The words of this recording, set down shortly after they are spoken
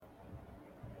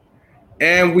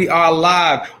And we are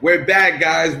live. We're back,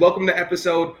 guys. Welcome to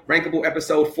Rankable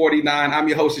episode 49. I'm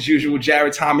your host, as usual,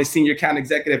 Jared Thomas, Senior Account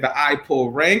Executive at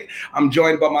iPull Rank. I'm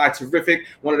joined by my terrific,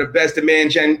 one of the best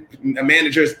demand gen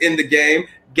managers in the game,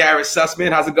 Garrett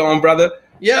Sussman. How's it going, brother?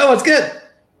 Yo, what's good?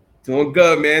 Doing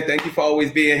good, man. Thank you for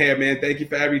always being here, man. Thank you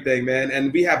for everything, man.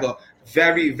 And we have a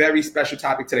very, very special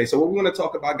topic today. So what we want to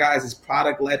talk about, guys, is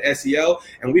product-led SEO,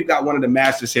 and we've got one of the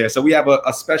masters here. So we have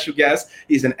a special guest.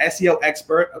 He's an SEO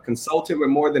expert, a consultant with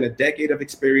more than a decade of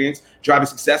experience driving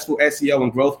successful SEO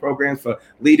and growth programs for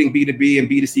leading B2B and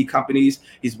B2C companies.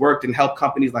 He's worked and helped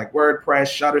companies like WordPress,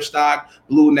 Shutterstock,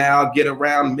 Blue Now,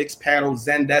 GetAround, Mixpanel,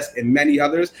 Zendesk, and many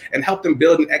others, and helped them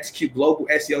build and execute global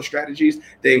SEO strategies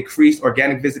that increase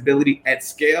organic visibility at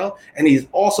scale. And he's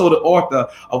also the author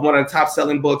of one of the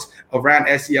top-selling books around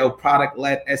SEO.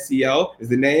 Product-led SEO is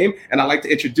the name. And I'd like to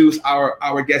introduce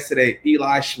our guest today,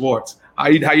 Eli Schwartz. How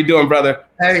you doing, brother?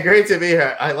 Hey, great to be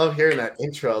here. I love hearing that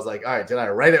intro. I was like, all right, did I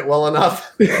write it well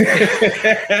enough?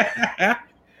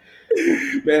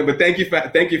 Man, but thank you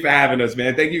for having us,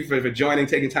 man. Thank you for joining,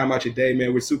 taking time out your day,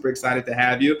 man. We're super excited to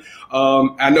have you.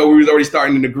 I know we was already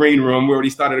starting in the green room. We already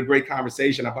started a great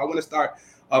conversation. But I want to start.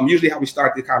 Usually how we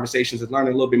start the conversations is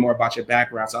learning a little bit more about your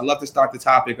background. So I'd love to start the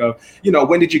topic of,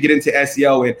 when did you get into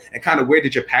SEO and kind of where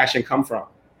did your passion come from?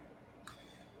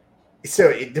 So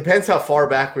it depends how far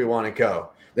back we want to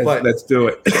go. Let's do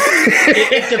it.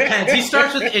 It depends. He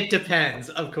starts with it depends,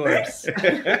 of course.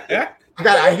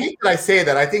 God, I hate that I say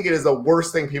that. I think it is the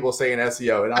worst thing people say in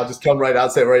SEO, and I'll just come right out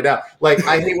and say it right now. Like,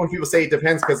 I hate when people say it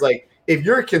depends because, like, if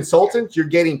you're a consultant, you're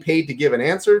getting paid to give an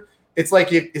answer. It's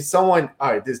like if someone,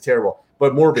 all right, this is terrible,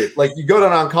 but morbid. Like, you go to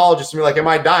an oncologist and you're like, am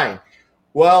I dying?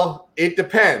 Well, it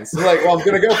depends. You're like, well, I'm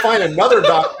going to go find another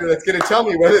doctor that's going to tell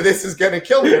me whether this is going to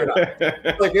kill me or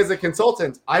not. Like, as a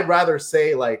consultant, I'd rather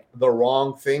say, like, the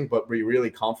wrong thing but be really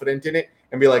confident in it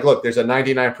and be like, look, there's a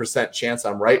 99% chance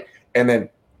I'm right. And then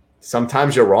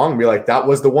sometimes you're wrong and be like, that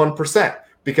was the 1%.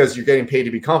 Because you're getting paid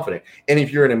to be confident. And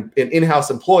if you're an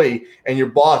in-house employee and your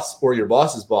boss or your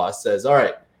boss's boss says, all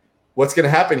right, what's going to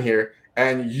happen here?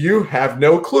 And you have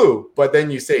no clue, but then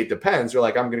you say it depends. You're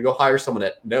like, I'm going to go hire someone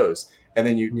that knows. And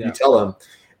then you tell them.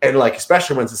 And like,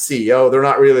 especially when it's a CEO, they're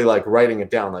not really like writing it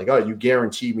down. Like, oh, you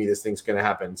guarantee me this thing's going to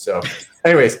happen. So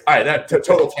anyways, all right, that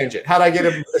total tangent. How'd I get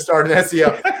him started in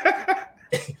SEO?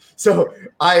 So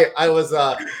I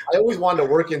always wanted to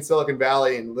work in Silicon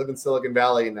Valley and live in Silicon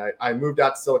Valley. And I moved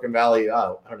out to Silicon Valley,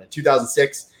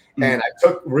 2006. Mm-hmm. And I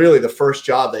took really the first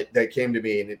job that came to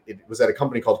me. And it was at a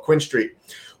company called QuinStreet,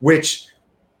 which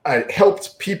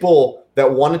helped people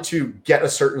that wanted to get a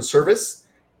certain service,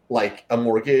 like a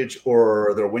mortgage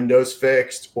or their windows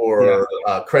fixed or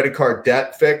credit card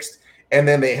debt fixed. And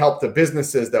then they helped the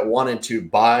businesses that wanted to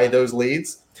buy those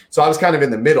leads. So I was kind of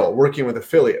in the middle working with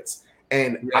affiliates.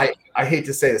 And I hate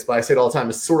to say this, but I say it all the time.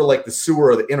 It's sort of like the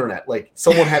sewer of the internet. Like,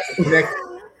 someone had to connect.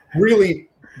 Really,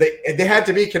 they had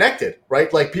to be connected,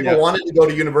 right? Like, people wanted to go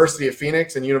to University of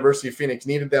Phoenix, and University of Phoenix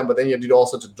needed them, but then you had to do all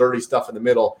sorts of dirty stuff in the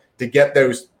middle to get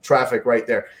those traffic right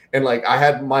there. And like, I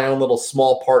had my own little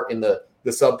small part in the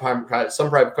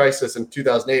subprime crisis in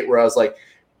 2008, where I was like,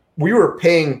 we were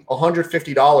paying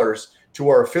 $150 to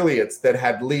our affiliates that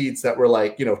had leads that were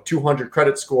like, 200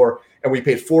 credit score. And we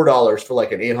paid $4 for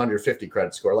like an 850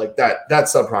 credit score. Like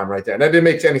that's subprime right there. And that didn't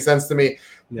make any sense to me.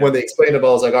 When they explained it, I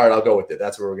was like, all right, I'll go with it.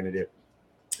 That's what we're going to do.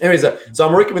 Anyways, so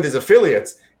I'm working with these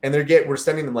affiliates and we're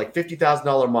sending them like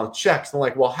 $50,000 a month checks. And I'm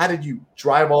like, well, how did you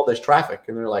drive all this traffic?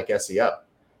 And they're like, SEO.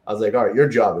 I was like, all right, your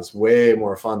job is way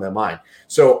more fun than mine.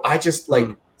 So I just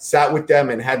sat with them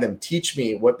and had them teach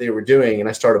me what they were doing. And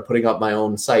I started putting up my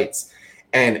own sites.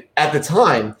 And at the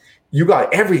time, you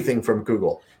got everything from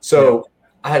Google. So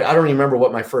I don't remember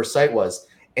what my first site was.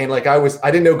 And like, I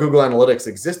didn't know Google Analytics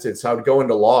existed. So I would go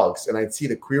into logs and I'd see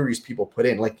the queries people put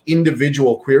in, like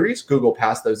individual queries. Google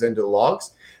passed those into the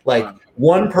logs. Like,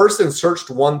 one person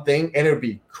searched one thing and it would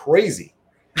be crazy.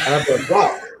 And I'm like,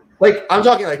 wow. Like, I'm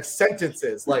talking like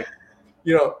sentences, like,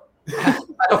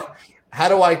 how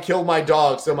do I kill my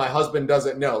dog so my husband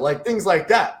doesn't know? Like, things like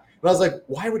that. And I was like,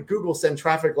 why would Google send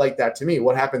traffic like that to me?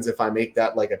 What happens if I make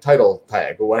that like a title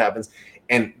tag, or what happens?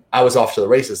 And I was off to the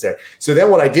races there. So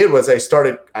then what I did was I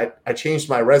changed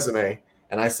my resume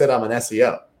and I said I'm an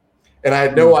SEO. And I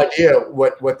had no idea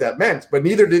what that meant, but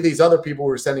neither did these other people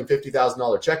we were sending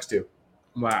 $50,000 checks to.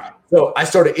 Wow. So I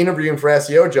started interviewing for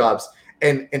SEO jobs,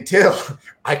 and until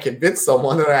I convinced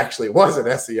someone that I actually was an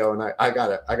SEO, and I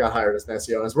got hired as an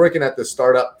SEO. I was working at this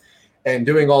startup and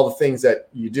doing all the things that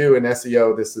you do in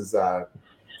SEO. This is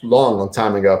long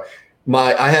time ago.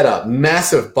 I had a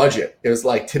massive budget. It was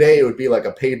like, today it would be like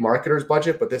a paid marketer's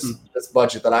budget, but this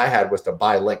budget that I had was to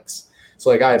buy links. So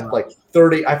like I had like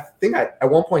 30, I think at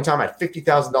one point in time I had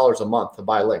 $50,000 a month to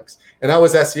buy links. And that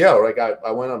was SEO. Like I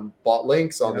went and bought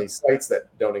links on these sites that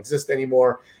don't exist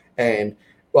anymore and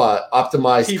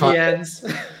optimized PBNs.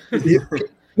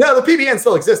 No, the PBN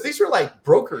still exists. These were like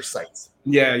broker sites.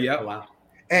 Yeah. Yeah. Oh, wow.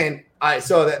 And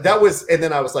that was, and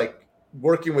then I was like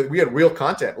working with, we had real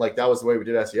content. Like that was the way we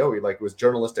did SEO. It was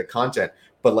journalistic content,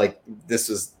 but like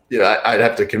this is, I'd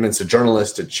have to convince a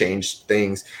journalist to change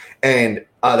things. And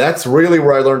that's really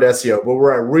where I learned SEO. But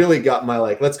where I really got my,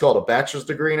 like, let's call it a bachelor's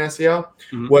degree in SEO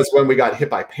was when we got hit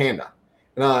by Panda.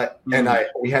 And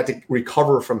we had to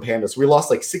recover from Panda. So we lost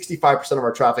like 65% of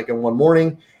our traffic in one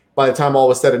morning. By the time all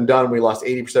was said and done, we lost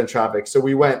 80% of traffic. So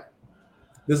we went,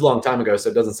 this is a long time ago, so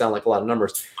it doesn't sound like a lot of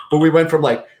numbers, but we went from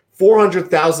like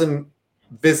 400,000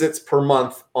 visits per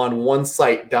month on one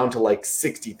site down to like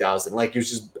 60,000. Like it was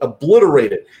just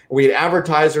obliterated. And we had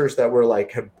advertisers that were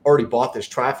like, had already bought this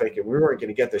traffic and we weren't going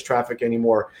to get this traffic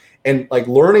anymore. And like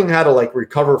learning how to like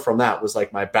recover from that was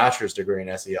like my bachelor's degree in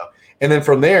SEO. And then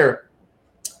from there,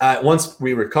 once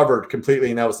we recovered completely,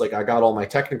 and that was like, I got all my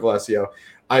technical SEO,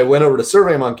 I went over to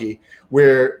SurveyMonkey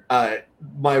where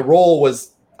my role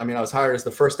was, I was hired as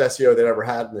the first SEO that I ever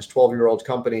had in this 12-year-old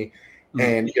company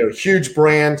and, huge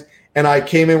brand. And I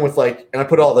came in with like, and I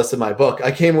put all this in my book.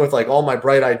 I came in with like all my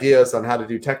bright ideas on how to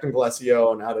do technical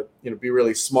SEO and how to, be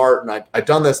really smart. And I'd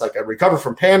done this, like I recovered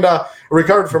from Panda, I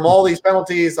recovered from all these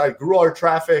penalties. I grew our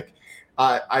traffic.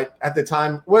 At the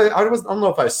time, well, I don't know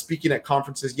if I was speaking at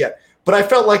conferences yet, but I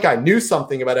felt like I knew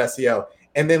something about SEO.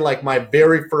 And then like my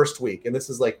very first week, and this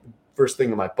is like the first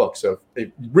thing in my book. So if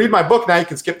you read my book now, you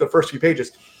can skip the first few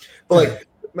pages. But like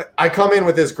I come in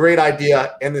with this great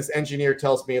idea and this engineer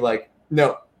tells me like,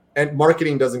 no, and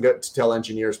marketing doesn't get to tell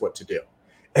engineers what to do.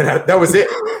 And that was it.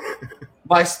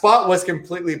 My spot was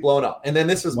completely blown up. And then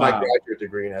this was my graduate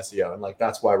degree in SEO. And like,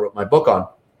 that's why I wrote my book on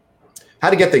how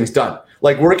to get things done.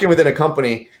 Like working within a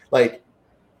company, like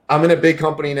I'm in a big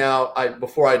company now.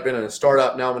 Before I'd been in a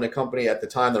startup. Now I'm in a company at the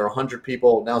time there are 100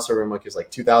 people. Now SurveyMonkey is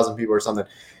like 2,000 people or something.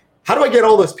 How do I get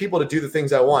all those people to do the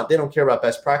things I want? They don't care about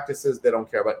best practices. They don't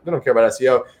care about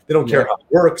SEO. They don't care how it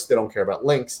works. They don't care about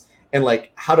links and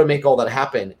like how to make all that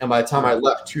happen. And by the time I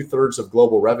left, 2/3 of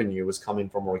global revenue was coming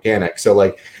from organic. So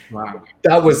like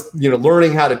that was,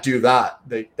 learning how to do that.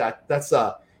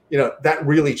 That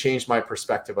really changed my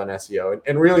perspective on SEO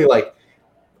and really like,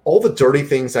 all the dirty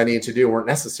things I needed to do weren't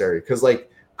necessary because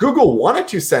like Google wanted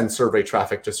to send survey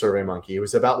traffic to SurveyMonkey. It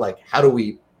was about like, how do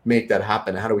we make that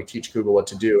happen? How do we teach Google what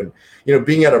to do? And,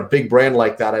 being at a big brand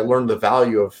like that, I learned the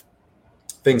value of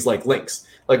things like links.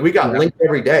 Like we got links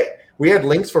every day. We had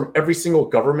links from every single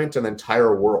government in the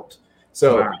entire world.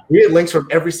 So we had links from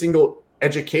every single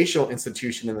educational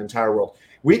institution in the entire world.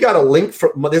 We got a link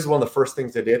from, this is one of the first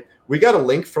things they did. We got a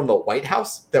link from the White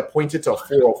House that pointed to a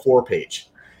 404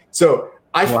 page. So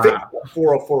I fixed the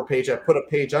 404 page. I put a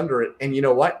page under it, and you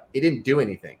know what? It didn't do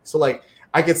anything. So, like,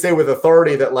 I could say with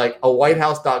authority that, like, a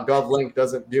whitehouse.gov link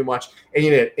doesn't do much. And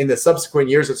in the subsequent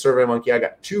years at SurveyMonkey, I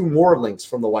got 2 more links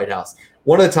from the White House.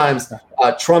 One of the times,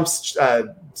 Trump's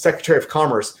Secretary of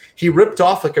Commerce, he ripped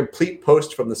off a complete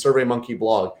post from the SurveyMonkey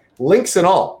blog, links and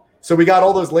all. So we got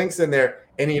all those links in there.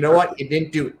 And you know what? It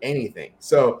didn't do anything.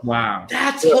 So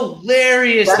that's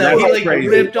hilarious. That he like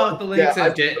ripped off the links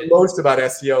and did most about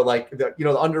SEO, like the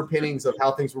underpinnings of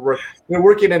how things were working. We're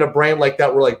working in a brand like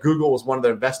that, where like Google was one of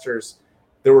the investors.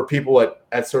 There were people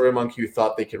at SurveyMonkey who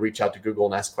thought they could reach out to Google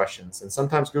and ask questions, and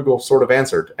sometimes Google sort of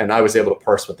answered, and I was able to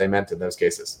parse what they meant in those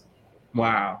cases.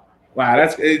 Wow,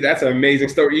 that's an amazing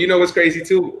story. You know what's crazy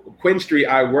too? QuinStreet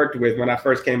I worked with when I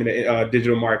first came into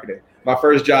digital marketing. My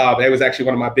first job, it was actually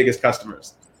one of my biggest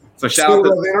customers. So shout out to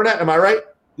the internet, am I right?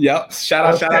 Yep.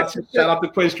 Shout out to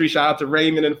QuinStreet. Shout out to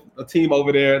Raymond and a team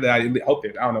over there. That I don't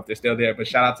know if they're still there, but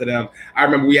shout out to them. I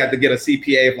remember we had to get a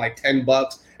CPA of like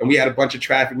 $10, and we had a bunch of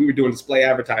traffic. We were doing display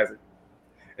advertising,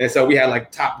 and so we had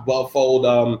like top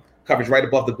 12-fold coverage right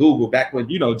above the Google back when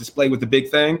display was the big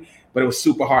thing. But it was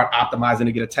super hard optimizing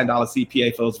to get a $10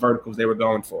 CPA for those verticals they were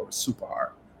going for. It was super hard.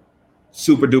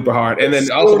 Super duper hard. And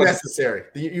then also necessary.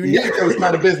 You need those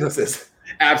kind of businesses.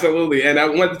 Absolutely. And I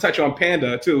wanted to touch on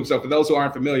Panda too. So for those who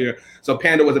aren't familiar, so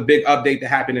Panda was a big update that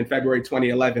happened in February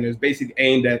 2011. It was basically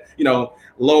aimed at,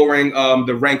 lowering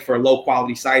the rank for low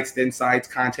quality sites, thin sites,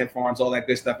 content farms, all that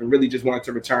good stuff, and really just wanted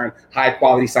to return high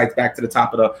quality sites back to the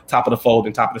top of the fold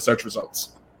and top of the search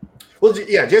results. Well,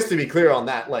 yeah, just to be clear on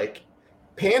that, like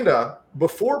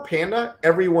before Panda,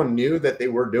 everyone knew that they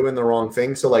were doing the wrong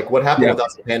thing. So like what happened with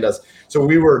us at Pandas, so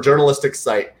we were a journalistic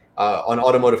site on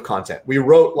automotive content. We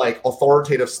wrote like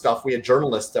authoritative stuff. We had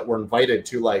journalists that were invited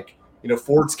to like,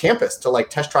 Ford's campus to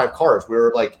like test drive cars.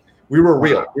 We We were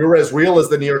real. We were as real as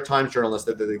the New York Times journalists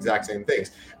that did the exact same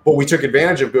things. But we took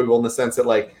advantage of Google in the sense that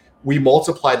like we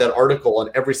multiplied that article on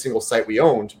every single site we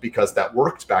owned because that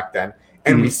worked back then.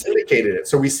 And we syndicated it.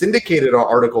 So we syndicated our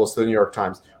articles to the New York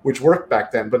Times, which worked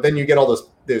back then. But then you get all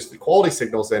those quality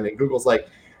signals in, and Google's like,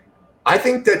 I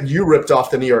think that you ripped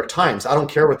off the New York Times. I don't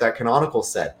care what that canonical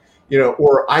said.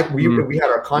 Or we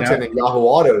had our content in Yahoo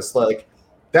Autos. Like,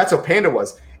 that's what Panda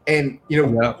was. And,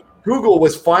 Google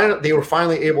was they were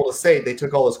finally able to say, they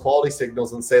took all those quality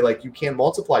signals and say, like, you can't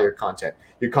multiply your content.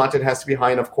 Your content has to be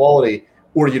high enough quality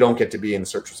or you don't get to be in the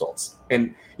search results.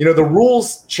 And, the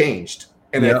rules changed.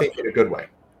 And I think in a good way.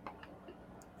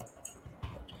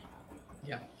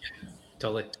 Yeah,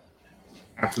 totally.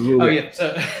 Absolutely. Oh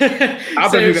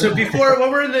yeah. So before when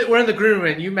we're in the green room,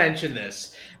 and you mentioned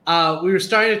this, we were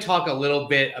starting to talk a little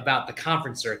bit about the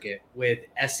conference circuit with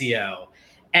SEO,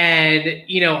 and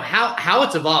how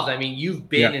it's evolved. I mean, you've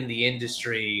been in the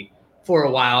industry for a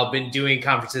while, been doing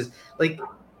conferences. Like,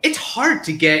 it's hard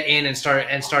to get in and start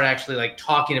actually like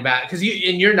talking about, because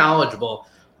you're knowledgeable.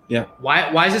 Yeah.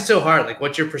 Why is it so hard? Like,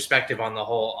 what's your perspective on the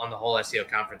whole SEO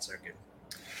conference circuit?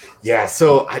 Yeah,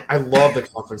 so I love the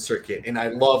conference circuit, and I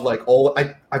love like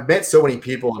I've met so many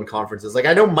people in conferences. Like,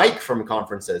 I know Mike from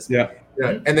conferences. Yeah.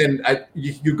 And then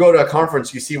you go to a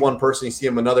conference, you see one person, you see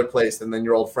him another place, and then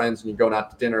you're old friends and you're going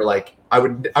out to dinner. Like, I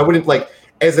wouldn't like,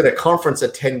 as a conference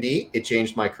attendee, it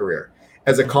changed my career.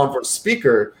 As a conference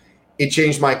speaker, it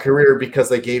changed my career because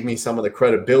they gave me some of the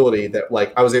credibility that,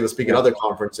 like, I was able to speak at other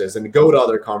conferences and go to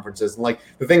other conferences. And like,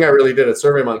 the thing I really did at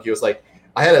SurveyMonkey was like,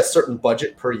 I had a certain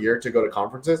budget per year to go to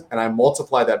conferences, and I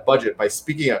multiplied that budget by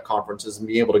speaking at conferences and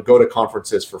being able to go to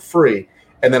conferences for free.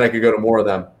 And then I could go to more of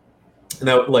them. And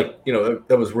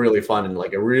that was really fun. And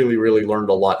like, I really, really learned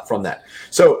a lot from that.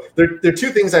 So there are two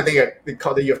things I think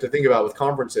that you have to think about with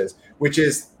conferences, which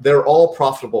is they're all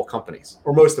profitable companies,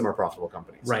 or most of them are profitable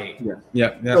companies. Right.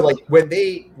 Yeah. So like, when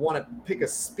they want to pick a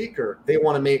speaker, they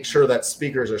want to make sure that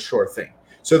speaker is a sure thing.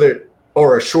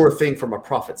 Or a sure thing from a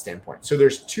profit standpoint. So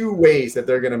there's two ways that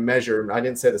they're going to measure. And I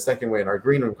didn't say the second way in our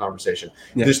green room conversation.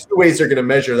 Yeah. There's two ways they're going to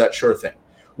measure that sure thing.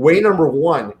 Way number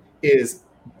one is,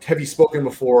 have you spoken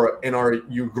before, and are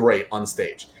you great on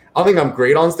stage? I don't think I'm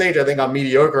great on stage. I think I'm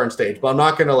mediocre on stage, but I'm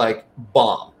not going to like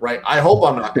bomb, right? I hope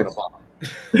I'm not going to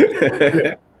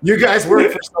bomb. You guys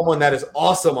work for someone that is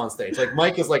awesome on stage. Like,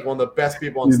 Mike is like one of the best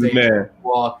people on stage.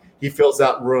 Well, he fills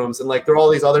out rooms, and like, there are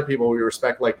all these other people we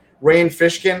respect, like Rand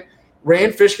Fishkin.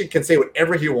 Rand Fishkin can say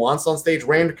whatever he wants on stage.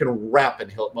 Rand can rap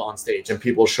and he'll on stage, and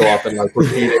people show up and like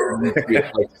repeat it. And repeat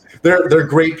it. Like, they're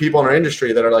great people in our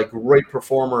industry that are like great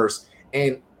performers,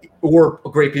 or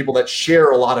great people that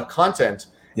share a lot of content,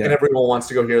 and everyone wants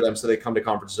to go hear them, so they come to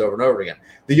conferences over and over again.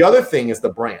 The other thing is the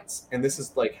brands, and this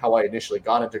is like how I initially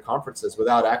got into conferences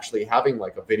without actually having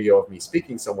like a video of me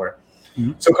speaking somewhere.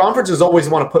 Mm-hmm. So conferences always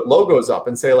want to put logos up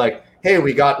and say like, hey,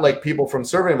 we got like people from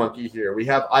SurveyMonkey here. We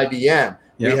have IBM.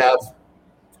 We have,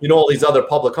 all these other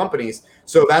public companies.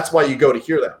 So that's why you go to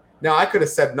hear them. Now, I could have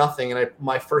said nothing, and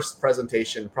my first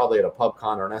presentation, probably at a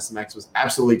PubCon or an SMX, was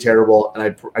absolutely terrible, and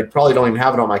I probably don't even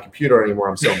have it on my computer anymore.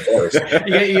 I'm so embarrassed.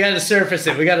 You got to surface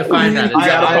it. We got to find that.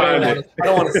 I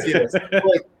don't want to see this.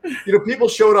 Like, people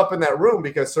showed up in that room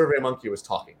because SurveyMonkey was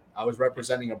talking. I was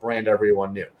representing a brand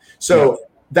everyone knew. So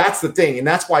that's the thing, and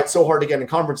that's why it's so hard to get in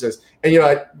conferences. And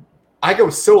I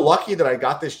was so lucky that I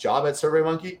got this job at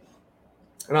SurveyMonkey.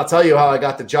 And I'll tell you how I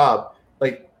got the job.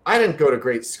 Like, I didn't go to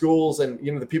great schools, and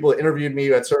the people that interviewed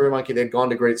me at SurveyMonkey, they'd gone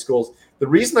to great schools. The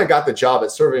reason I got the job at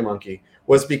SurveyMonkey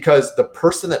was because the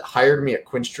person that hired me at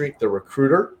QuinStreet, the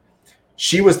recruiter,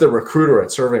 she was the recruiter at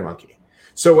SurveyMonkey.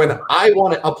 So when I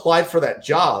applied for that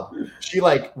job, she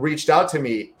like reached out to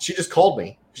me. She just called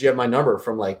me. She had my number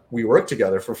from like, we worked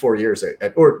together for 4 years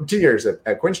or 2 years at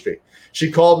QuinStreet.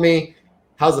 She called me.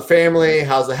 How's the family?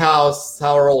 How's the house?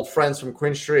 How are old friends from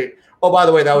QuinStreet? Oh, by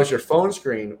the way, that was your phone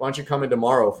screen. Why don't you come in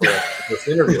tomorrow for this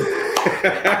interview?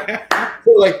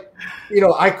 So like,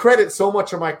 I credit so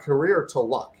much of my career to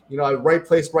luck. Right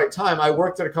place, right time. I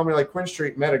worked at a company like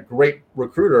QuinStreet, met a great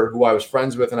recruiter who I was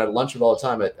friends with and had lunch with all the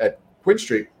time at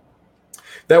QuinStreet.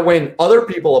 That when other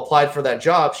people applied for that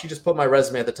job, she just put my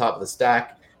resume at the top of the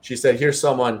stack. She said, here's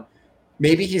someone,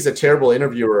 maybe he's a terrible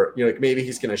interviewer. Maybe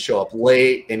he's going to show up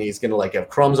late and he's going to like have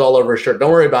crumbs all over his shirt.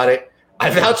 Don't worry about it. I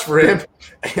vouch for him,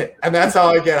 and that's how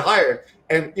I get hired.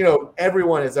 And,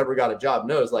 everyone has ever got a job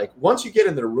knows, like, once you get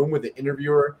in the room with the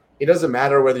interviewer, it doesn't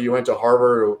matter whether you went to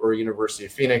Harvard or University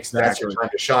of Phoenix. Exactly. That's your time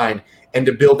to shine and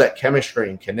to build that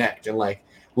chemistry and connect and, like,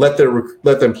 let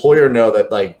the employer know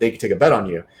that, like, they can take a bet on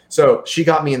you. So she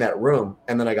got me in that room,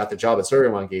 and then I got the job at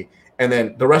SurveyMonkey. And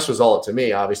then the rest was all up to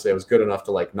me. Obviously, I was good enough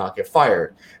to like not get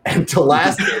fired and to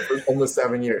last there for almost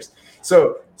 7 years.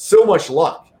 So much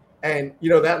luck. And, you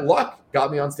know, that luck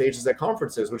got me on stages at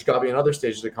conferences, which got me on other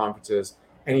stages at conferences.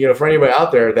 And, you know, for anybody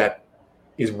out there that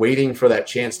is waiting for that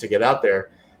chance to get out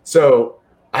there. So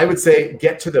I would say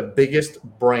get to the biggest,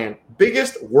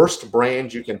 worst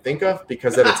brand you can think of,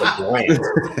 because then it's a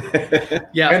brand.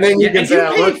 Yeah. And then you can say,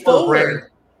 I work for a brand.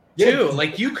 Too.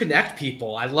 Like, you connect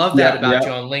people. I love that about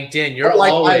you on LinkedIn. You're I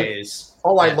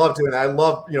love doing that. I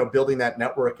love, you know, building that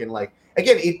network. And like,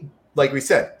 again, like we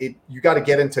said, you got to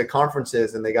get into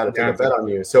conferences and they got to take a bet on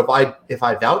you. So if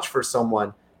I vouch for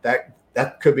someone,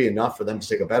 that could be enough for them to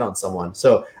take a bet on someone.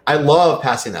 So I love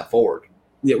passing that forward.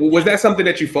 Yeah. Well, was that something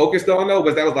that you focused on though?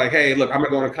 Was like, hey, look, I'm gonna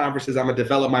go to conferences, I'm gonna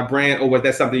develop my brand, or was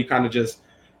that something you kind of just,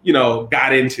 you know,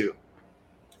 got into?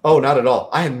 Oh, not at all.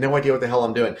 I had no idea what the hell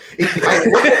I'm doing. I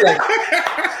look at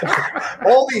like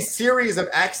all these series of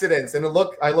accidents, and I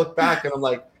look back and I'm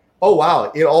like, oh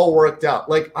wow, it all worked out.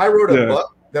 Like, I wrote a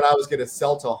book that I was going to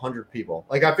sell to 100 people.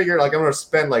 Like, I figured like I'm going to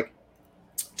spend like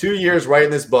 2 years writing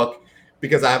this book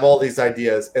because I have all these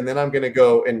ideas. And then I'm going to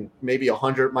go and maybe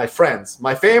 100, my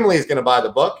family is going to buy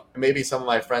the book. And maybe some of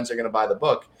my friends are going to buy the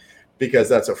book because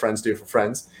that's what friends do for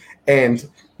friends. And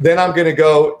then I'm going to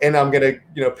go and I'm going to,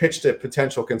 you know, pitch to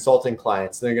potential consulting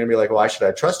clients. And they're going to be like, well, why should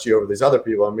I trust you over these other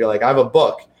people? And be like, I have a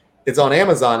book. It's on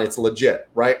Amazon. It's legit.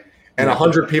 Right. And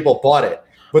 100 people bought it.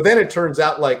 But then it turns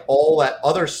out like all that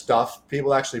other stuff,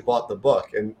 people actually bought the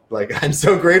book. And like, I'm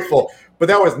so grateful, but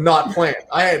that was not planned.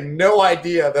 I had no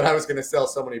idea that I was going to sell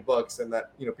so many books and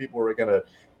that, you know, people were going to,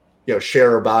 you know,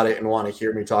 share about it and want to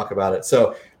hear me talk about it.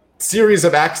 So series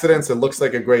of accidents. It looks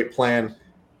like a great plan.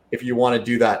 If you want to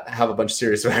do that, have a bunch of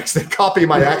series of accidents, copy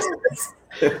my accidents.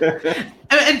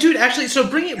 And dude, actually, so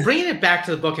bringing it back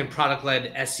to the book and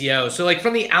product-led SEO. So like,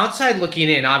 from the outside looking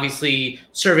in, obviously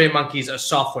SurveyMonkey's a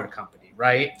software company,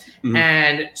 right? Mm-hmm.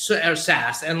 And so, or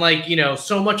SaaS, and like, you know,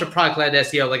 so much of product-led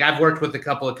SEO. Like, I've worked with a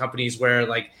couple of companies where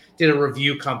like did a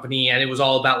review company and it was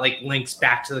all about like links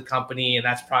back to the company, and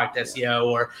that's product SEO,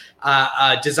 or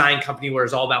a design company where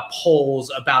it's all about polls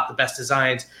about the best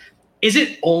designs. Is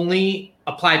it only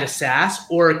apply to SaaS,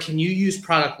 or can you use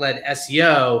product-led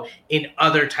SEO in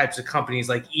other types of companies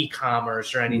like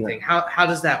e-commerce or anything? Yeah. How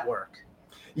does that work?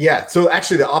 Yeah, so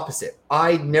actually the opposite.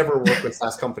 I never work with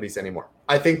SaaS companies anymore.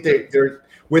 I think they're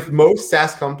with most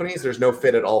SaaS companies, there's no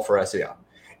fit at all for SEO.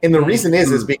 And the reason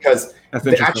is because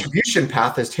the attribution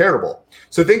path is terrible.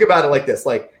 So think about it like this.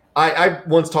 Like, I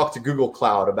once talked to Google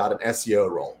Cloud about an SEO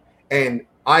role, and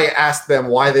I asked them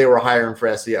why they were hiring for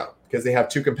SEO, because they have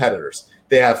two competitors.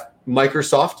 They have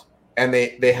Microsoft and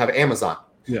they have Amazon.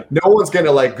 Yeah. No one's going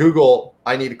to like Google,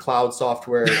 I need cloud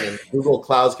software, and Google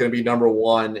Cloud's going to be number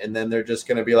one. And then they're just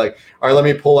going to be like, all right, let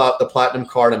me pull out the platinum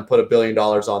card and put $1 billion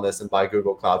on this and buy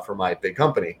Google Cloud for my big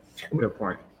company. Good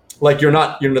point. Like, you're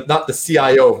not the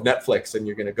CIO of Netflix and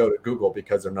you're going to go to Google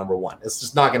because they're number one. It's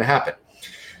just not going to happen.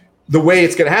 The way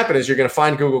it's going to happen is you're going to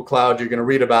find Google Cloud, you're going to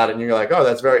read about it, and you're like, oh,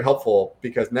 that's very helpful,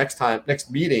 because next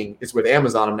meeting is with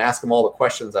Amazon. I'm going to ask them all the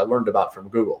questions I learned about from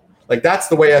Google. Like, that's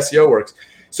the way SEO works.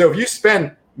 So if you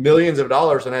spend millions of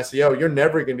dollars on SEO, you're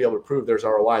never going to be able to prove there's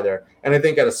ROI there. And I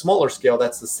think at a smaller scale,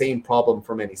 that's the same problem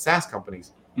for many SaaS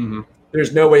companies. Mm-hmm.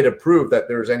 There's no way to prove that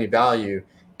there's any value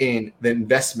in the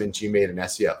investment you made in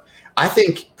SEO. I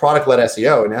think product-led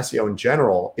SEO and SEO in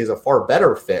general is a far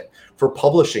better fit for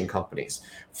publishing companies,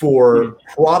 for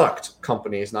product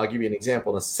companies, and I'll give you an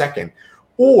example in a second,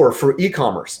 or for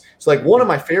e-commerce. So like, one of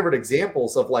my favorite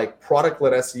examples of like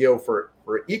product-led SEO for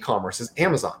e-commerce is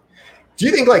Amazon. Do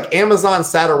you think like Amazon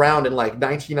sat around in like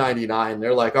 1999?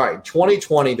 They're like, all right,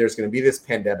 2020, there's going to be this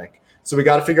pandemic. So we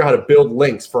got to figure out how to build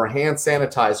links for hand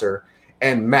sanitizer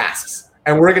and masks.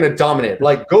 And we're going to dominate.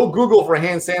 Like, go Google for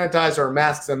hand sanitizer or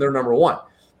masks, and they're number one.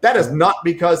 That is not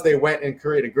because they went and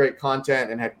created great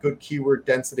content and had good keyword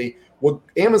density. What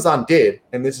Amazon did,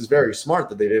 and this is very smart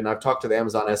that they did, and I've talked to the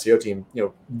Amazon SEO team,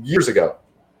 years ago,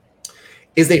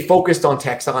 is they focused on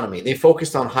taxonomy. They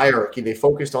focused on hierarchy. They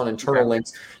focused on internal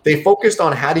links. They focused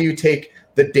on how do you take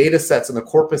the data sets and the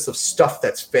corpus of stuff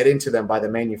that's fed into them by the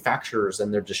manufacturers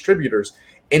and their distributors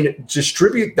and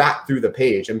distribute that through the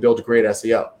page and build great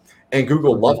SEO. And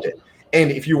Google loved it.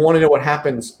 And if you want to know what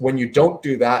happens when you don't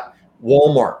do that,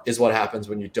 Walmart is what happens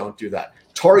when you don't do that.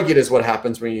 Target is what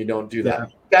happens when you don't do that.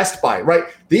 Yeah. Best Buy, right?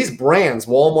 These brands,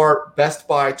 Walmart, Best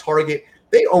Buy, Target,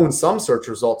 they own some search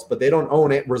results, but they don't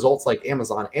own it results like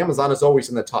Amazon. Amazon is always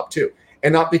in the top two.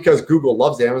 And not because Google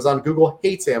loves Amazon. Google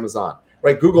hates Amazon,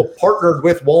 right? Google partnered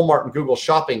with Walmart and Google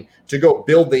Shopping to go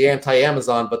build the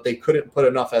anti-Amazon, but they couldn't put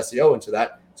enough SEO into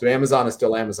that. So Amazon is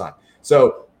still Amazon.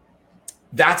 So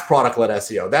That's product-led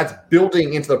SEO. That's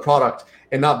building into the product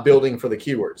and not building for the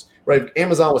keywords, right? If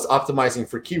Amazon was optimizing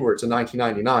for keywords in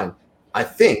 1999, I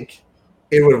think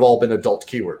it would have all been adult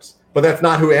keywords. But that's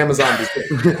not who Amazon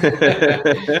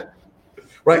became.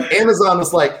 Right? Amazon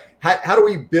was like, how do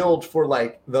we build for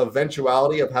like the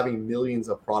eventuality of having millions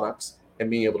of products and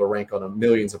being able to rank on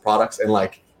millions of products? And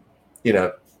like,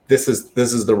 this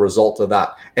is the result of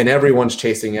that. And everyone's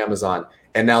chasing Amazon,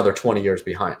 and now they're 20 years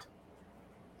behind.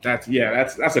 That's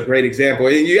a great example.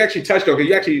 And you actually touched on it.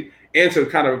 You actually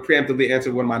preemptively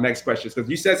answered one of my next questions, because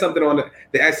you said something on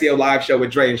the SEO live show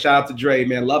with Dre, and shout out to Dre,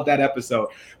 man, love that episode.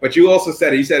 But you also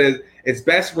said it's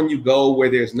best when you go where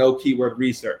there's no keyword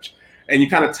research. And you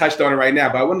kind of touched on it right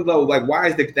now, but I want to know, like, why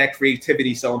is that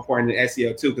creativity so important in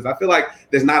SEO too? Because I feel like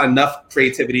there's not enough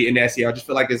creativity in SEO. I just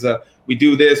feel like we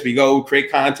do this, we go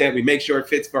create content, we make sure it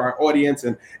fits for our audience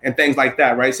and things like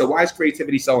that, right? So why is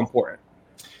creativity so important?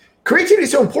 Creativity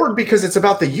is so important because it's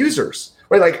about the users,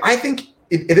 right? Like, I think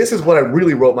this is what I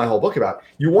really wrote my whole book about.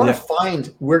 You want to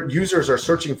find where users are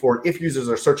searching for, if users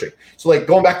are searching. So like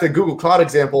going back to the Google Cloud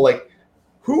example, like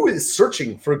who is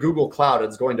searching for Google Cloud and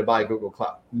is going to buy Google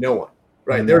Cloud? No one.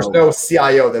 Right. There's no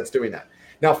CIO that's doing that.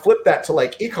 Now flip that to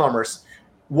like e-commerce.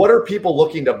 What are people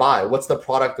looking to buy? What's the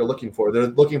product they're looking for? They're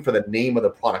looking for the name of the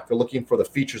product. They're looking for the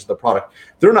features of the product.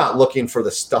 They're not looking for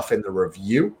the stuff in the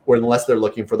review, or unless they're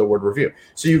looking for the word review.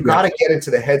 So you've got to get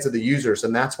into the heads of the users.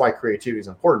 And that's why creativity is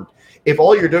important. If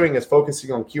all you're doing is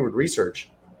focusing on keyword research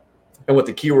and what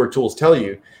the keyword tools tell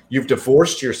you, you've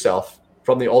divorced yourself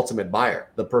from the ultimate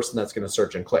buyer, the person that's going to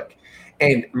search and click.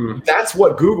 And that's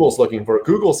what Google's looking for.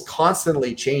 Google's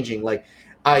constantly changing. Like,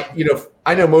 I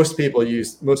know most people in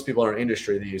our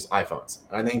industry, they use iPhones.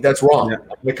 And I think that's wrong. Yeah. I'm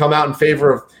going to come out in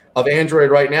favor of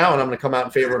Android right now, and I'm going to come out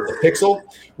in favor of the Pixel,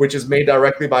 which is made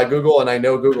directly by Google. And I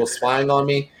know Google's spying on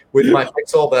me with my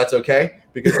Pixel, but that's okay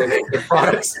because they make good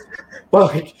products.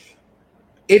 But like,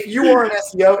 if you are an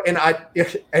SEO,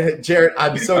 and Jared,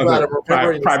 I'm so glad I'm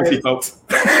remembering privacy, folks.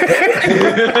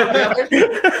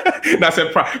 Not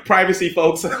said privacy,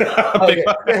 folks. Okay,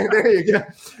 there you go.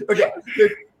 Okay,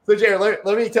 so Jared,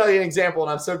 let me tell you an example,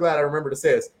 and I'm so glad I remember to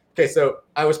say this. Okay, so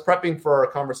I was prepping for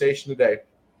our conversation today,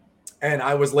 and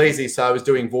I was lazy, so I was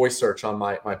doing voice search on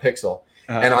my Pixel,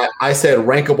 and I said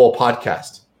rankable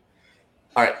podcast.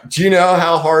 All right. Do you know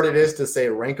how hard it is to say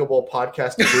rankable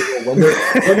podcast to Google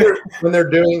when they're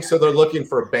doing so? They're looking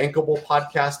for a bankable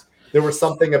podcast. There was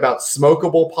something about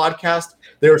smokable podcast.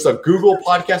 There's a Google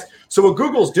podcast. So what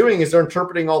Google's doing is they're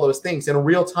interpreting all those things in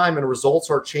real time, and results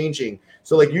are changing.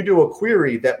 So like you do a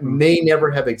query that may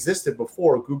never have existed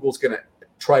before, Google's going to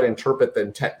try to interpret the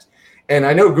intent. And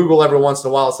I know Google every once in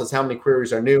a while says how many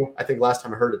queries are new. I think last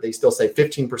time I heard it, they still say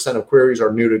 15% of queries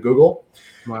are new to Google.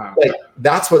 Wow. Like,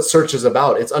 that's what search is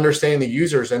about. It's understanding the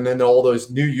users, and then all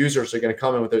those new users are going to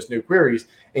come in with those new queries.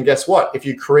 And guess what? If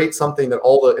you create something that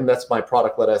and that's my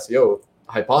product-led SEO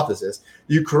hypothesis,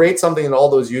 you create something that all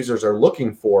those users are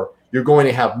looking for, you're going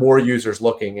to have more users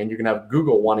looking, and you're going to have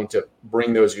Google wanting to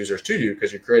bring those users to you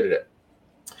because you created it.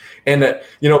 And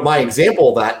my example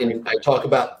of that, and I talk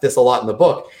about this a lot in the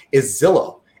book, is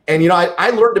Zillow. And I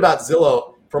learned about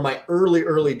Zillow from my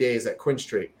early days at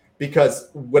QuinStreet. Because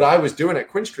what I was doing at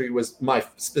QuinStreet was my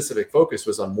specific focus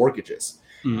was on mortgages.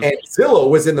 And Zillow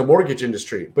was in the mortgage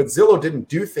industry, but Zillow didn't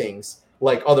do things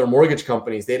like other mortgage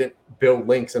companies. They didn't build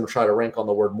links and try to rank on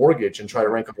the word mortgage and try to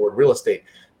rank on the word real estate.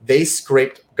 They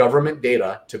scraped government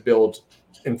data to build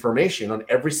information on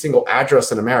every single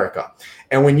address in America.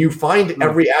 And when you find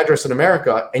every address in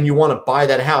America and you want to buy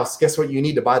that house, guess what you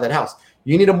need to buy that house?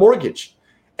 You need a mortgage,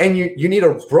 and you need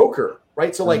a broker.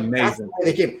 Right. So like that's the way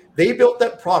they came. They built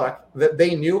that product that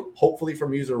they knew, hopefully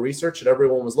from user research, that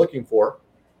everyone was looking for,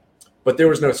 but there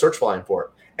was no search volume for it.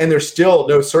 And there's still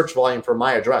no search volume for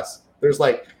my address. There's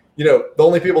like, the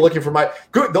only people looking for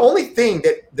the only thing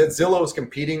that Zillow is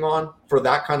competing on for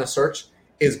that kind of search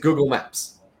is Google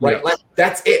Maps. Right. Yeah. Like,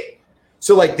 that's it.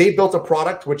 So like they built a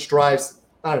product which drives,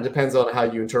 it depends on how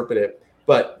you interpret it,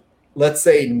 but let's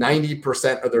say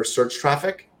 90% of their search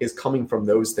traffic is coming from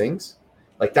those things.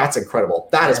 Like, that's incredible.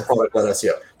 That is product-led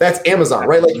SEO. That's Amazon,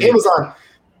 right? Like Amazon,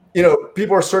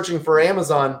 people are searching for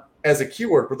Amazon as a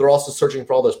keyword, but they're also searching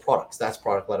for all those products. That's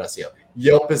product-led SEO.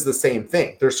 Yelp is the same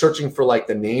thing. They're searching for like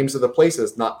the names of the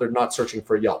places. They're not searching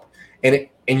for Yelp. And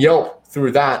Yelp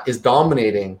through that is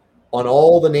dominating on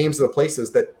all the names of the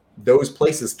places that those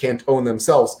places can't own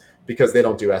themselves because they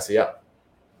don't do SEO.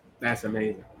 That's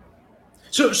amazing.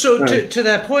 So to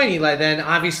that point, Eli, then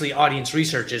obviously audience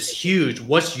research is huge.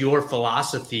 What's your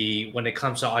philosophy when it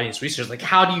comes to audience research? Like,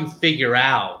 how do you figure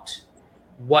out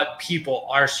what people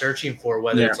are searching for,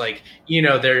 whether it's like,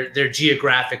 their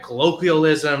geographic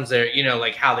colloquialisms, their,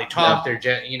 like how they talk,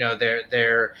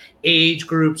 their age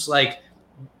groups. Like,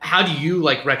 how do you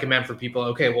like recommend for people?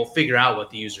 Okay, we'll figure out what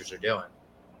the users are doing.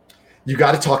 You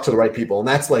got to talk to the right people. And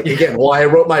that's like, again, why I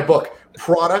wrote my book,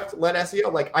 Product-Led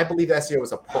SEO. Like, I believe SEO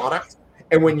is a product.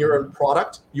 And when you're in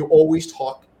product, you always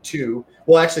talk to,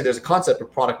 well, actually, there's a concept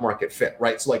of product market fit,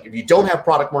 right? So like, if you don't have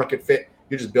product market fit,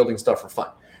 you're just building stuff for fun.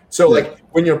 So like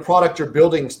when you're a product, you're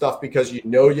building stuff because you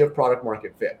know you have product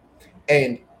market fit.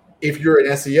 And if you're an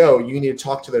SEO, you need to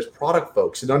talk to those product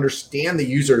folks and understand the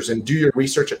users and do your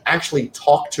research and actually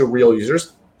talk to real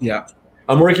users. Yeah.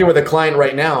 I'm working with a client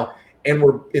right now,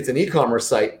 and it's an e-commerce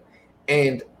site,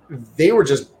 and they were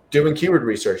just doing keyword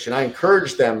research. And I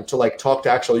encouraged them to like talk to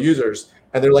actual users.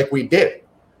 And they're like, we did it.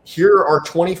 Here are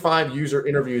 25 user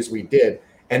interviews we did.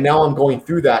 And now I'm going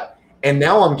through that. And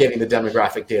now I'm getting the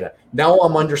demographic data. Now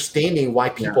I'm understanding why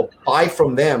people buy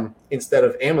from them instead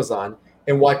of Amazon,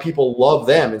 and why people love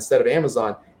them instead of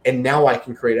Amazon. And now I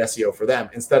can create SEO for them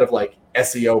instead of like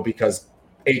SEO because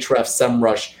Ahrefs,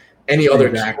 SEMrush, any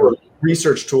other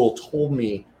research tool told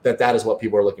me that is what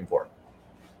people are looking for.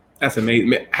 That's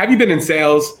amazing. Have you been in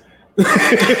sales?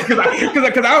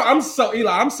 Because I'm so,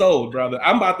 Eli, I'm sold, brother.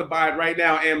 I'm about to buy it right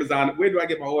now, Amazon. Where do I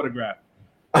get my autograph?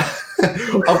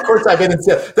 Of course, I've been in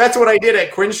sales. That's what I did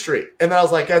at Quinn Street, and I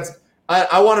was like,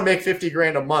 I want to make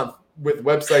 $50,000 a month with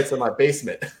websites in my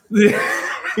basement.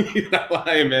 You know what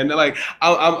I mean, man? Like,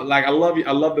 I'm like, I love you.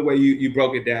 I love the way you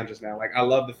broke it down just now. Like, I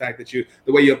love the fact that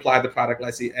the way you applied the product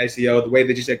SEO, the way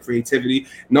that you said creativity,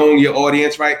 knowing your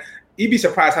audience, right? You'd be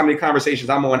surprised how many conversations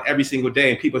I'm on every single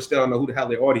day, and people still don't know who the hell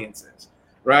their audience is,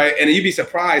 right? And you'd be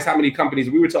surprised how many companies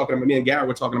me and Garrett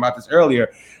were talking about this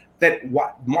earlier, that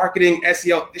marketing,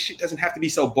 SEO, this shit doesn't have to be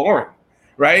so boring,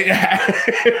 right?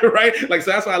 Right? Like,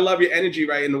 so that's why I love your energy,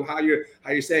 right? And how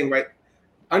you're saying, right?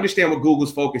 Understand what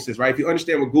Google's focus is, right? If you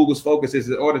understand what Google's focus is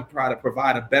in order to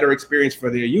provide a better experience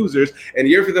for their users, and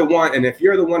if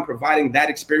you're the one providing that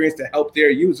experience to help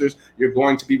their users, you're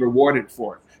going to be rewarded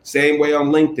for it. Same way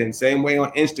on LinkedIn, same way on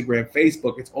Instagram,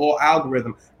 Facebook. It's all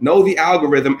algorithm. Know the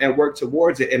algorithm and work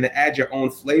towards it, and to add your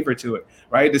own flavor to it,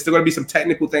 right? There's still going to be some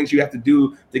technical things you have to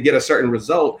do to get a certain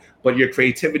result, but your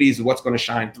creativity is what's going to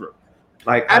shine through.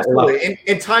 Like, absolutely.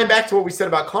 And tying back to what we said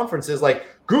about conferences, like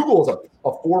Google is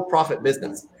a for-profit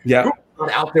business. Yeah. Google's not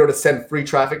out there to send free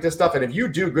traffic to stuff. And if you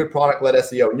do good product-led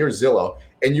SEO and you're Zillow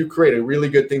and you create a really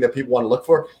good thing that people want to look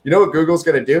for, you know what Google's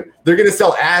going to do? They're going to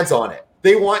sell ads on it.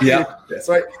 They want you to do this,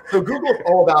 right? So Google's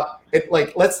all about it.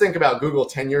 Like, let's think about Google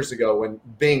 10 years ago when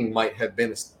Bing might have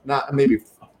been, not maybe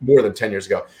more than 10 years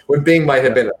ago, when Bing might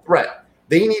have been a threat.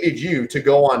 They needed you to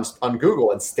go on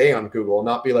Google and stay on Google and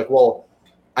not be like, well,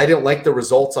 I didn't like the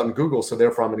results on Google, so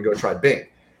therefore I'm going to go try Bing.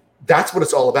 That's what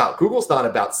it's all about. Google's not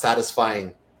about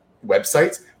satisfying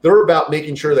websites. They're about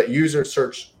making sure that users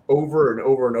search over and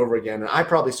over and over again. And I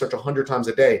probably search 100 times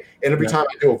a day. And every time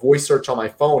I do a voice search on my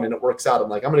phone and it works out, I'm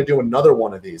like, I'm going to do another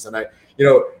one of these. And I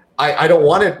don't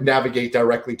want to navigate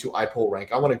directly to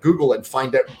iPullRank. I want to Google it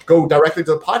and go directly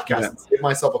to the podcast and give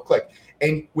myself a click.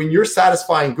 And when you're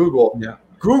satisfying Google,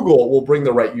 Google will bring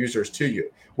the right users to you.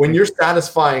 When you're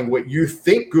satisfying what you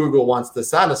think Google wants to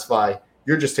satisfy,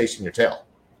 you're just tasting your tail.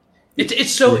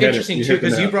 It's so interesting too,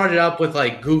 because you brought it up with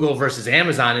like Google versus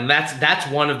Amazon, and that's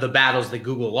one of the battles that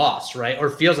Google lost, right? Or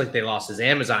feels like they lost is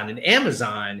Amazon, and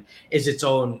Amazon is its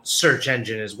own search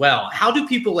engine as well. How do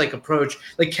people like approach,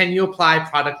 like, can you apply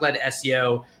product-led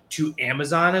SEO to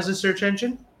Amazon as a search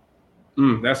engine?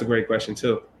 That's a great question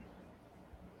too.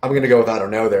 I'm going to go with I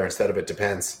don't know there instead of it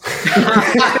depends.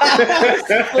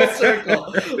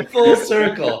 Full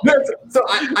circle. So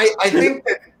I think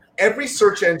that every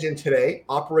search engine today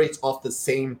operates off the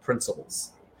same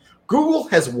principles. Google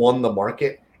has won the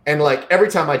market. And like every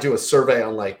time I do a survey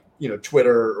on like,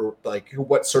 Twitter or like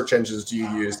what search engines do you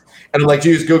use? And I'm like, do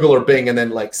you use Google or Bing? And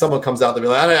then like someone comes out, they'll be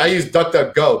like, I use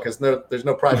DuckDuckGo because there's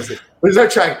no privacy. There's no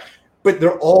tracking. But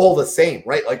they're all the same,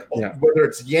 right? Like whether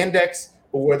it's Yandex,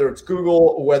 or whether it's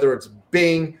Google, or whether it's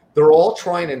Bing, they're all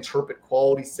trying to interpret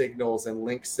quality signals and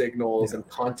link signals and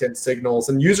content signals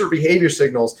and user behavior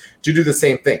signals to do the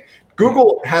same thing.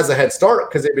 Google has a head start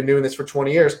because they've been doing this for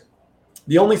 20 years.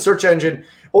 The only search engine,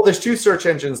 there's two search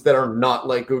engines that are not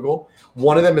like Google.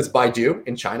 One of them is Baidu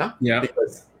in China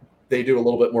because they do a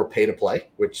little bit more pay to play,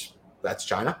 which that's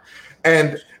China.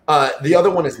 And the other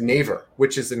one is Naver,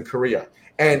 which is in Korea.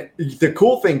 And the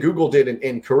cool thing Google did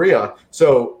in Korea,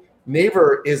 so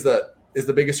Naver is the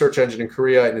biggest search engine in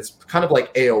Korea, and it's kind of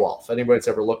like AOL, if anybody's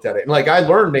ever looked at it. And like I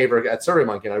learned Naver at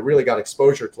SurveyMonkey, and I really got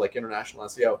exposure to like international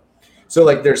SEO. So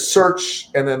like there's search,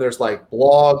 and then there's like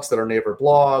blogs that are Naver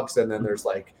blogs, and then there's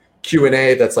like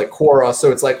Q&A that's like Quora.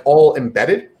 So it's like all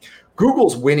embedded.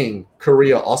 Google's winning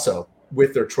Korea also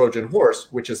with their Trojan horse,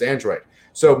 which is Android.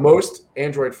 So most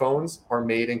Android phones are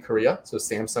made in Korea. So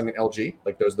Samsung and LG,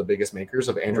 like those are the biggest makers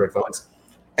of Android phones.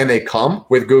 And they come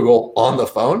with Google on the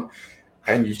phone.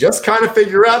 And you just kind of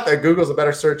figure out that Google's a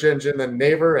better search engine than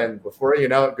Naver. And before you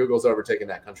know it, Google's overtaken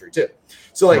that country too.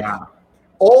 So like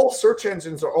all search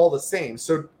engines are all the same.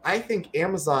 So I think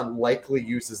Amazon likely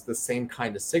uses the same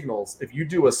kind of signals. If you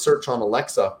do a search on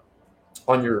Alexa,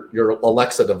 on your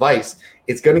Alexa device,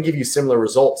 it's going to give you similar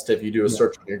results to if you do a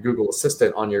search on your Google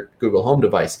Assistant on your Google Home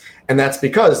device. And that's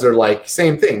because they're like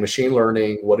same thing, machine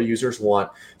learning, what do users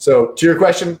want? So to your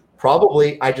question,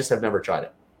 probably I just have never tried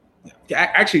it.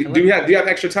 Actually, do you have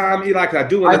extra time, Eli? Because I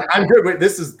do. I'm good.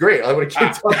 This is great. I want to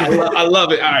keep talking. I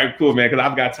love it. All right, cool, man. Because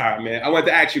I've got time, man. I wanted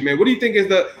to ask you, man. What do you think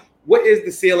is what is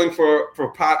the ceiling for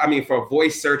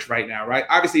voice search right now? Right.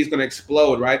 Obviously, it's going to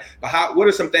explode, right? But what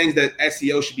are some things that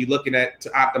SEO should be looking at to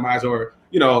optimize, or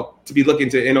to be looking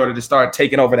to in order to start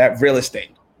taking over that real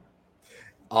estate?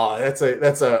 Oh,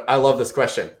 I love this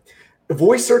question.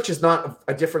 Voice search is not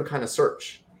a different kind of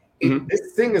search.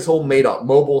 This thing is all made up.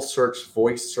 Mobile search,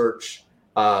 voice search,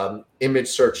 image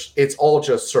search. It's all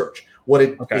just search. What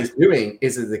it is doing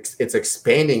is it's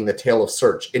expanding the tail of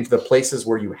search into the places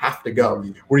where you have to go,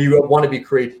 where you want to be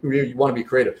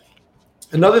creative.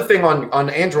 Another thing on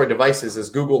Android devices is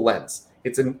Google Lens.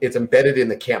 It's embedded in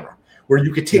the camera, where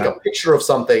you could take a picture of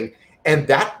something, and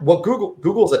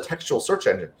Google's a textual search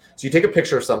engine. So you take a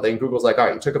picture of something, Google's like, all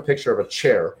right, you took a picture of a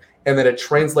chair, and then it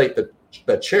translates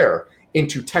the chair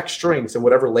into text strings in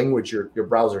whatever language your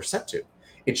browser set to.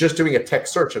 It's just doing a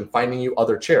text search and finding you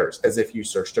other chairs as if you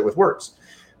searched it with words.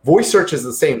 Voice search is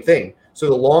the same thing. So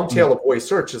the long tail of voice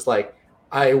search is like,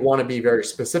 I want to be very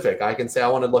specific. I can say I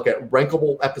want to look at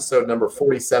Rankable episode number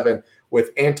 47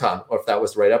 with Anton, or if that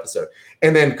was the right episode.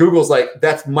 And then Google's like,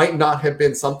 that might not have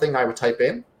been something I would type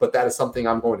in, but that is something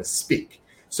I'm going to speak.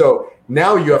 So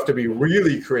now you have to be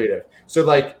really creative. So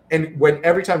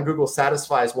every time Google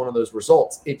satisfies one of those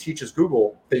results, it teaches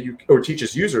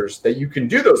teaches users that you can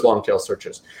do those long tail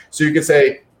searches. So you could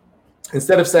say,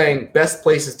 instead of saying best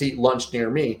places to eat lunch near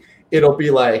me, it'll be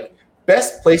like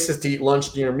best places to eat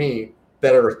lunch near me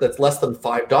that's less than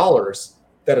 $5.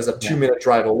 That is a 2-minute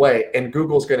drive away. And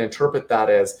Google's going to interpret that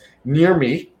as near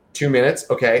me, 2 minutes.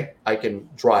 Okay, I can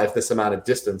drive this amount of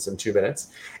distance in 2 minutes.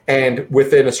 And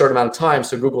within a certain amount of time.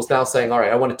 So Google's now saying, all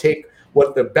right, I want to take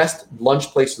what the best lunch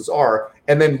places are,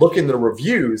 and then look in the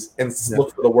reviews and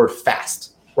look for the word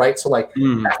fast, right? So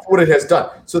that's what it has done.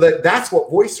 So that's what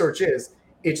voice search is.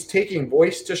 It's taking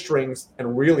voice to strings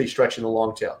and really stretching the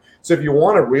long tail. So if you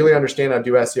want to really understand how to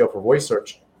do SEO for voice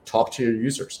search, talk to your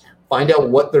users. Find out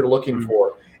what they're looking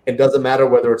for. It doesn't matter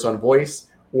whether it's on voice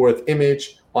or with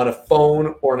image, on a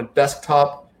phone or on a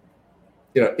desktop.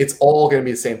 It's all going to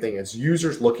be the same thing. It's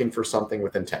users looking for something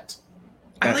with intent.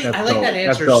 I like that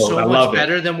answer so much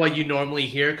better than what you normally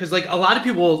hear, because a lot of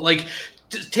people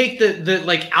take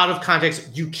the out of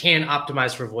context. You can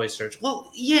optimize for voice search. Well,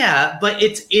 yeah, but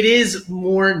it is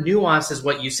more nuanced, as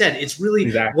what you said. It's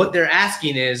really what they're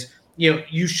asking is,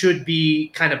 you should be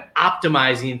kind of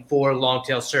optimizing for long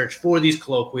tail search for these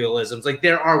colloquialisms.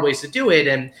 There are ways to do it,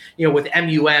 and with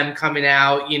MUM coming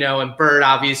out, and BERT,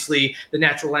 obviously the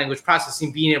natural language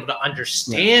processing, being able to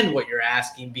understand what you're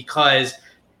asking, because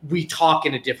we talk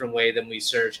in a different way than we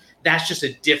search. That's just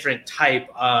a different type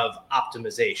of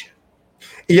optimization.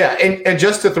 Yeah, and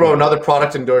just to throw another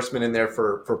product endorsement in there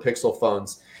for Pixel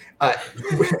phones, they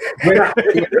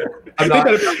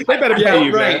better pay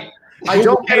you, right? Man. I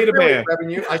don't pay the man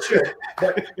revenue. I should.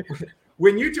 But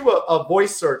when you do a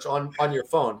voice search on your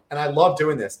phone, and I love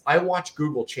doing this, I watch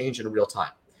Google change in real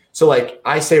time. So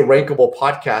I say Rankable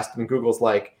podcast, and Google's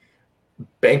like,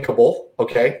 bankable.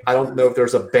 Okay. I don't know if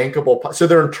there's a bankable. So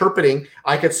they're interpreting.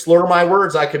 I could slur my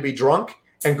words. I could be drunk,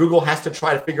 and Google has to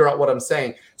try to figure out what I'm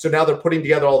saying. So now they're putting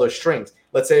together all those strings.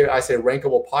 Let's say I say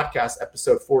Rankable podcast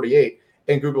episode 48,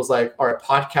 and Google's like, all right,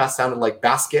 podcast sounded like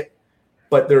basket,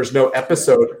 but there's no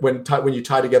episode when you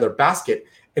tie together basket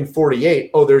and 48.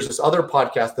 Oh, there's this other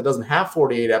podcast that doesn't have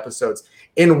 48 episodes.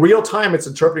 In real time, it's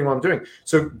interpreting what I'm doing.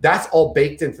 So that's all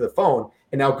baked into the phone.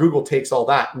 And now Google takes all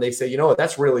that and they say, what,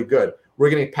 that's really good. We're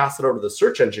going to pass it over to the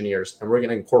search engineers, and we're going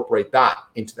to incorporate that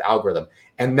into the algorithm.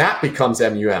 And that becomes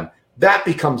MUM. That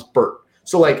becomes BERT.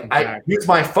 So I use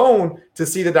my phone to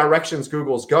see the directions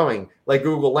Google's going, like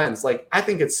Google Lens. I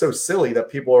think it's so silly that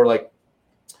people are like,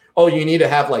 oh, you need to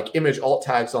have image alt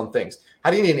tags on things.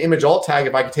 How do you need an image alt tag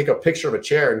if I can take a picture of a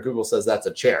chair and Google says that's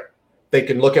a chair? They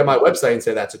can look at my website and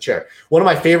say that's a chair. One of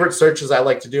my favorite searches I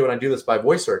like to do, and I do this by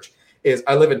voice search, is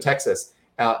I live in Texas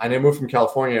and I moved from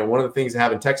California. And one of the things I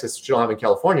have in Texas that you don't have in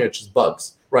California, it's just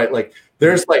bugs, right? Like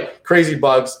there's like crazy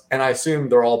bugs, and I assume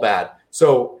they're all bad.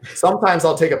 So sometimes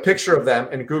I'll take a picture of them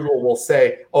and Google will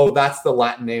say, oh, that's the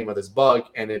Latin name of this bug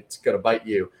and it's going to bite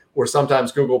you. Or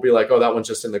sometimes Google will be like, oh, that one's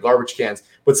just in the garbage cans.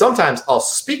 But sometimes I'll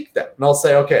speak them and I'll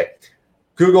say, okay,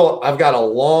 Google, I've got a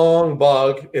long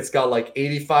bug. It's got like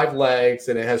 85 legs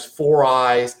and it has 4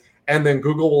 eyes. And then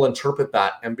Google will interpret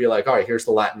that and be like, all right, here's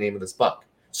the Latin name of this bug.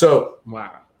 So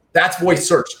wow, that's voice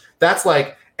search. That's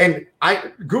like, and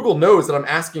Google knows that I'm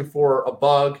asking for a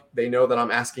bug. They know that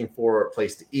I'm asking for a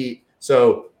place to eat.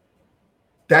 So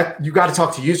that you got to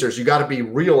talk to users. You got to be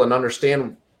real and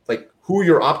understand like who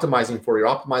you're optimizing for. You're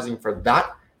optimizing for that,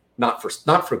 not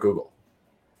for Google.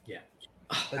 Yeah,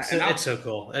 it's so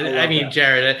cool. I mean, that.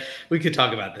 Jared, we could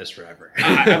talk about this forever.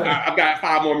 I've got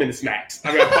 5 more minutes max.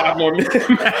 I've got 5 more minutes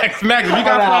max. Max, if you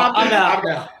got 5, I'm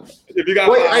out. If you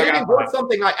got 5, I didn't put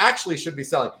something I actually should be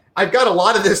selling. I've got a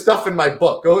lot of this stuff in my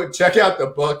book. Go check out the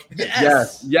book.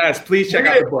 Yes. Please check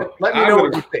out the book. Let me know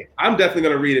what you think. I'm definitely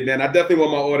gonna read it, man. I definitely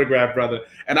want my autograph, brother.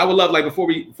 And I would love, like, before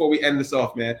we end this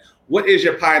off, man, what is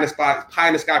your pie in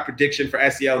the sky prediction for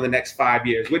SEO in the next 5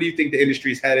 years? Where do you think the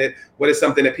industry's headed? What is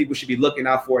something that people should be looking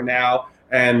out for now?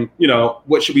 And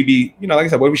what should we be, like I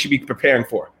said, what we should be preparing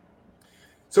for?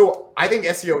 So I think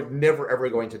SEO is never, ever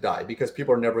going to die because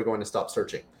people are never going to stop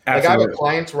searching. Absolutely. Like I have a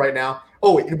client right now.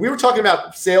 Oh, we were talking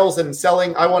about sales and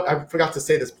selling. I forgot to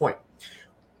say this point.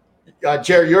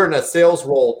 Jared, you're in a sales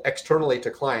role externally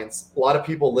to clients. A lot of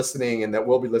people listening and that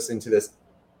will be listening to this,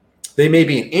 they may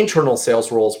be in internal sales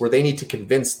roles where they need to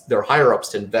convince their higher ups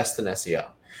to invest in SEO.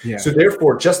 Yeah. So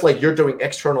therefore, just like you're doing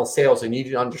external sales and you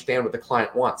need to understand what the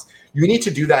client wants, you need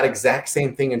to do that exact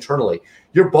same thing internally.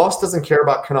 Your boss doesn't care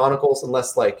about canonicals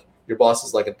unless like your boss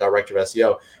is like a director of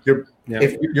SEO.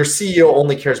 If your CEO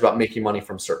only cares about making money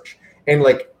from search. And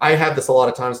like I have this a lot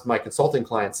of times with my consulting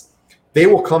clients, they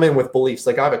will come in with beliefs.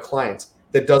 Like I have a client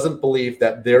that doesn't believe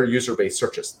that their user base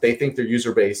searches. They think their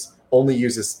user base only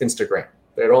uses Instagram.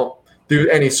 They don't do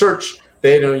any search.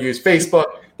 They don't use Facebook.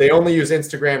 They only use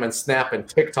Instagram and Snap and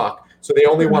TikTok. So they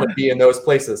only want to be in those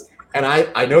places. And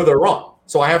I know they're wrong.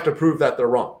 So I have to prove that they're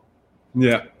wrong.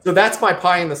 Yeah. So that's my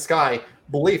pie in the sky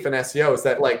belief in SEO is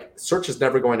that like search is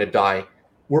never going to die.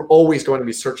 We're always going to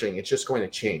be searching. It's just going to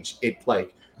change.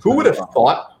 Who would have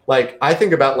thought, like I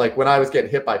think about like when I was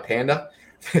getting hit by Panda,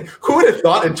 who would have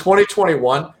thought in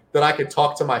 2021 that I could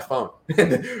talk to my phone?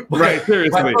 Right,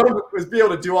 seriously. My phone was be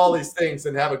able to do all these things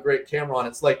and have a great camera on.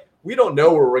 It's like, we don't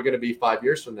know where we're going to be 5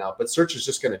 years from now, but search is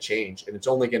just going to change and it's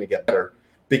only going to get better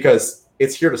because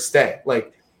it's here to stay.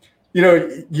 Like,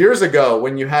 years ago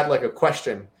when you had like a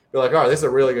question, you're like, oh, this is a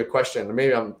really good question. And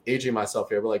maybe I'm aging myself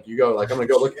here, but like you go, like, I'm going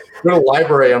to go go to the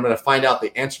library. I'm going to find out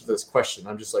the answer to this question.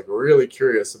 I'm just like really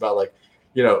curious about like,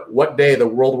 what day the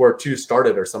World War II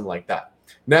started or something like that.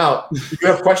 Now you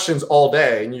have questions all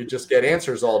day and you just get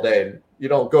answers all day. And you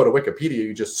don't go to Wikipedia,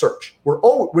 you just search.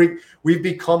 We've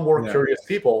become more curious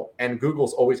people and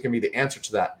Google's always going to be the answer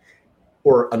to that.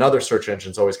 Or another search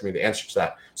engine is always going to be the answer to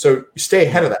that. So you stay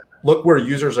ahead of that. Look where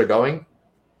users are going.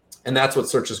 And that's what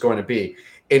search is going to be.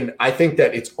 And I think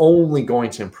that it's only going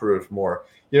to improve more.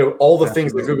 All the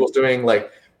things that Google's doing,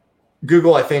 like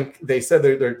Google, I think they said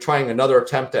they're trying another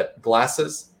attempt at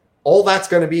glasses. All that's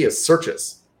going to be is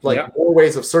searches, more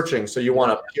ways of searching. So you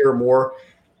want to appear more.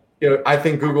 I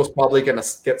think Google's probably going to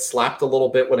get slapped a little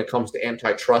bit when it comes to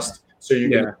antitrust. So you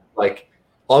can like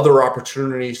other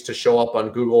opportunities to show up on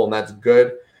Google, and that's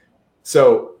good.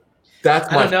 So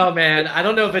that's I don't know, man. I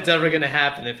don't know if it's ever going to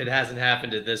happen if it hasn't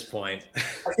happened at this point.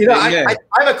 I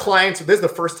have a client. So this is the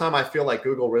first time I feel like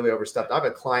Google really overstepped. I have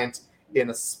a client in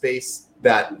a space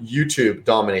that YouTube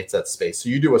dominates that space. So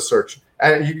you do a search,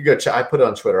 and you can go check. I put it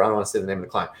on Twitter. I don't want to say the name of the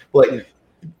client, but like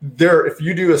if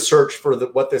you do a search for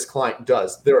what this client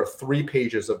does, there are 3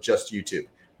 pages of just YouTube.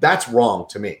 That's wrong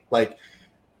to me. Like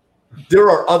there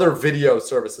are other video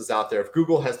services out there. If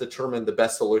Google has determined the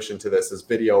best solution to this is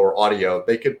video or audio,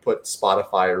 they could put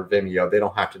Spotify or Vimeo. They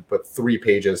don't have to put 3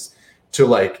 pages to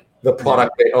like the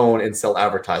product they own and sell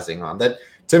advertising on. That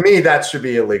to me, that should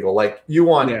be illegal. Like you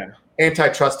want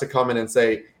antitrust to come in and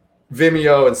say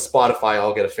Vimeo and Spotify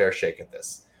all get a fair shake at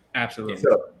this. Absolutely.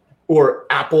 Or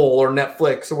Apple or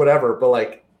Netflix or whatever. But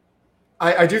like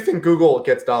I do think Google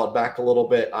gets dialed back a little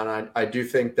bit, and I do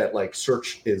think that like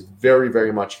search is very,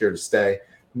 very much here to stay.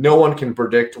 No one can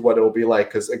predict what it will be like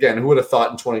because, again, who would have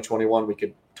thought in 2021 we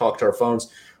could talk to our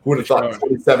phones? Who would have thought in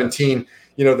 2017,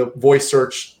 the voice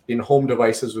search in home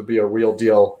devices would be a real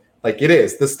deal? Like it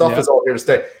is. This stuff is all here to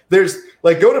stay. There's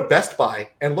like go to Best Buy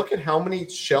and look at how many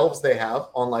shelves they have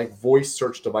on like voice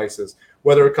search devices,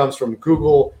 whether it comes from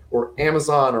Google or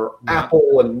Amazon or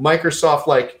Apple and Microsoft.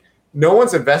 Like no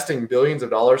one's investing billions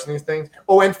of dollars in these things.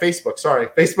 Oh, and Facebook. Sorry,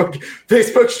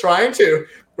 Facebook's trying to,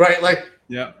 right? Like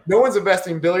no one's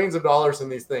investing billions of dollars in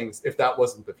these things if that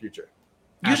wasn't the future.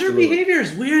 User behavior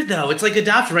is weird, though. It's like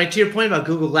adoption, right? To your point about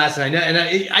Google Glass, and I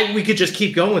know, we could just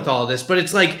keep going with all of this, but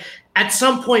it's like at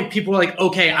some point people are like,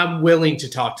 okay, I'm willing to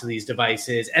talk to these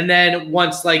devices, and then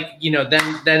once then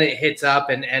it hits up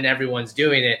and everyone's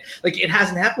doing it. Like it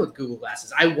hasn't happened with Google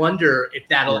Glasses. I wonder if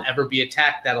that'll ever be a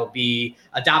tech that'll be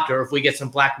adopted, or if we get some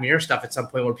Black Mirror stuff at some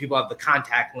point where people have the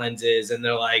contact lenses and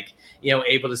they're like,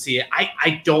 able to see it.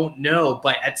 I don't know,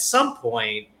 but at some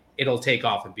point it'll take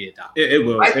off and be adopted. It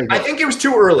will. I think it was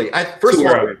too early. First of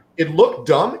all, it looked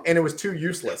dumb and it was too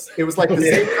useless. It was like the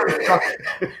same kind of stuff,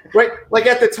 right? Like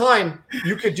at the time,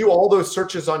 you could do all those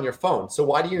searches on your phone. So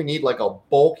why do you need like a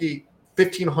bulky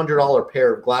 $1,500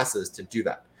 pair of glasses to do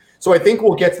that? So I think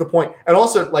we'll get to the point. And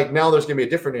also, like now, there's going to be a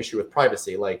different issue with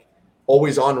privacy. Like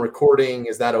always on recording,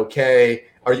 is that okay?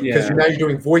 Because now you're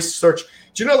doing voice search.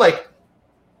 Do you know like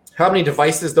how many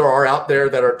devices there are out there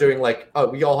that are doing like,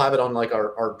 we all have it on like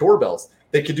our doorbells.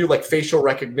 They could do like facial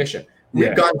recognition.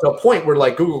 We've gotten to a point where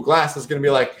like Google Glass is going to be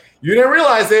like, you didn't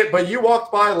realize it, but you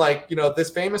walked by like,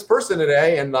 this famous person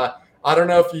today. And I don't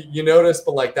know if you noticed,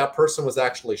 but like that person was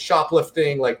actually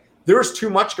shoplifting. Like there's too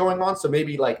much going on. So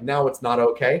maybe like now it's not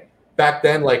okay. Back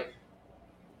then, like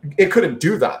it couldn't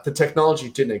do that. The technology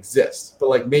didn't exist, but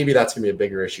like maybe that's going to be a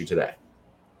bigger issue today.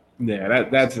 Yeah,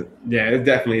 it's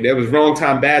definitely, there was wrong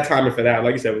time, bad timing for that.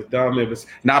 Like you said, it was dumb. It was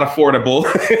not affordable,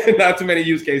 not too many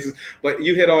use cases. But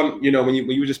you hit on, when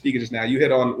you were just speaking just now, you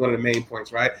hit on one of the main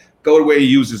points, right? Go to where your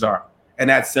users are. And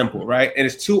that's simple, right? And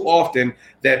it's too often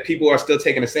that people are still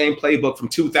taking the same playbook from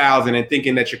 2000 and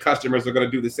thinking that your customers are going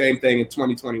to do the same thing in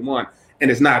 2021. And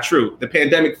it's not true. The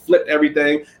pandemic flipped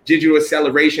everything. Digital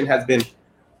acceleration has been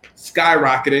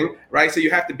skyrocketing, right? So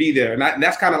you have to be there. And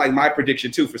that's kind of like my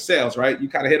prediction too for sales, right? You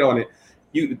kind of hit on it.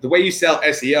 The way you sell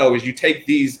SEO is you take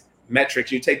these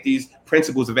metrics, you take these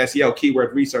principles of SEO,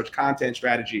 keyword research, content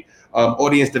strategy,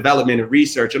 audience development and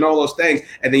research and all those things,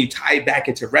 and then you tie it back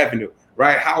into revenue,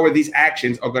 right? How are these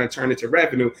actions are going to turn into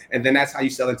revenue? And then that's how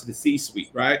you sell into the C-suite,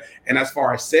 right? And as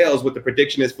far as sales, what the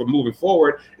prediction is for moving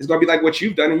forward is going to be like what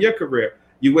you've done in your career.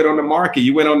 You went on the market,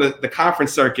 you went on the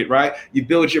conference circuit, right? You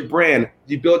build your brand,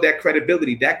 you build that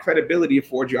credibility. That credibility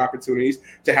affords you opportunities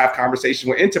to have conversations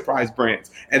with enterprise brands.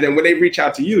 And then when they reach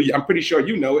out to you, I'm pretty sure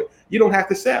you know it, you don't have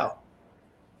to sell.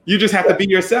 You just have to be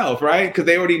yourself, right? Because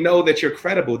they already know that you're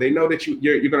credible. They know that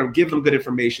you're going to give them good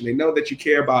information. They know that you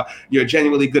care about, you're a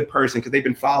genuinely good person because they've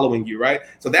been following you, right?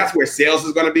 So that's where sales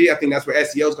is going to be. I think that's where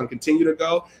SEO is going to continue to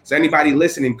go. So anybody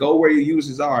listening, go where your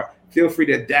users are. Feel free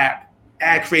to adapt.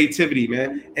 Add creativity,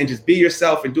 man, and just be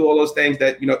yourself and do all those things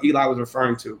that Eli was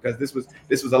referring to, because this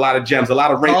was a lot of gems, a lot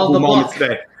of rankable moments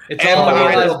today. It's all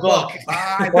in Eli's book.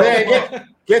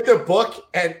 Get the book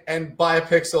and buy a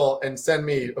Pixel and send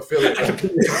me affiliate. but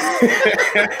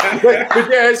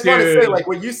yeah, I just want to say, like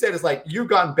what you said is like you've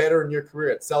gotten better in your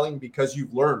career at selling because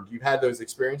you've learned, you've had those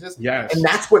experiences. Yes, and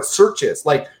that's what search is.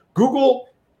 Like Google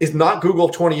is not Google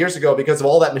 20 years ago because of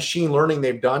all that machine learning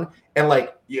they've done, and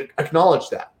like you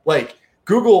acknowledge that, like.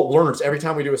 Google learns every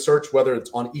time we do a search, whether it's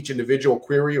on each individual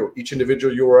query or each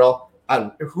individual URL.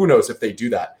 Who knows if they do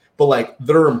that, but like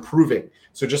they're improving.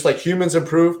 So just like humans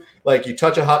improve, like you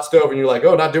touch a hot stove and you're like,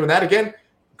 oh, not doing that again.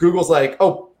 Google's like,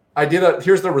 oh,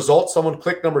 here's the result. Someone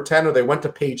clicked number 10 or they went to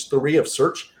page 3 of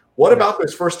search. What about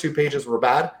those first 2 pages were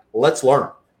bad? Let's learn.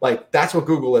 Like that's what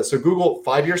Google is. So Google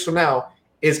 5 years from now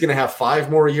is going to have 5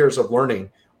 more years of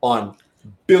learning on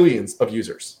billions of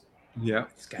users. Yeah,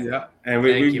 and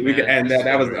we can end that.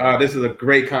 That was this is a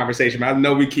great conversation. I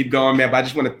know we keep going, man, but I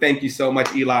just want to thank you so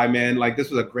much, Eli, man. Like this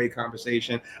was a great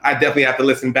conversation. I definitely have to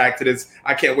listen back to this.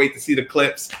 I can't wait to see the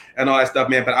clips and all that stuff,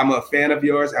 man. But I'm a fan of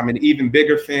yours. I'm an even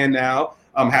bigger fan now.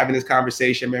 Having this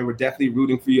conversation, man. We're definitely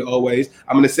rooting for you always.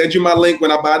 I'm gonna send you my link when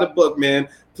I buy the book, man.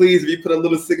 Please, if you put a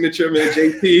little signature, man,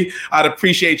 JP, I'd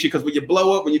appreciate you, because when you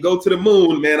blow up, when you go to the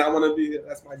moon, man, I want to be.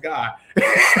 That's my guy.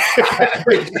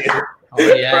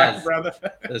 Oh yeah, right, brother.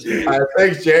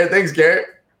 Thanks, Jared. Thanks, Garrett.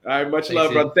 All right, much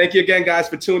love, brother. Thank you again, guys,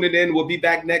 for tuning in. We'll be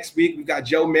back next week. We've got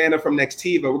Joe Manna from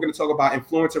Nextiva. We're going to talk about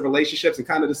influencer relationships and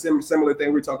kind of the similar thing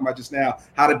we were talking about just now,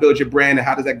 how to build your brand and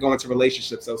how does that go into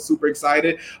relationships. So super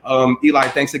excited. Eli,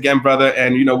 thanks again, brother.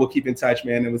 And, we'll keep in touch,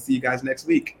 man. And we'll see you guys next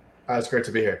week. It's great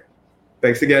to be here.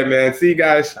 Thanks again, man. See you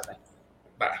guys. Bye-bye.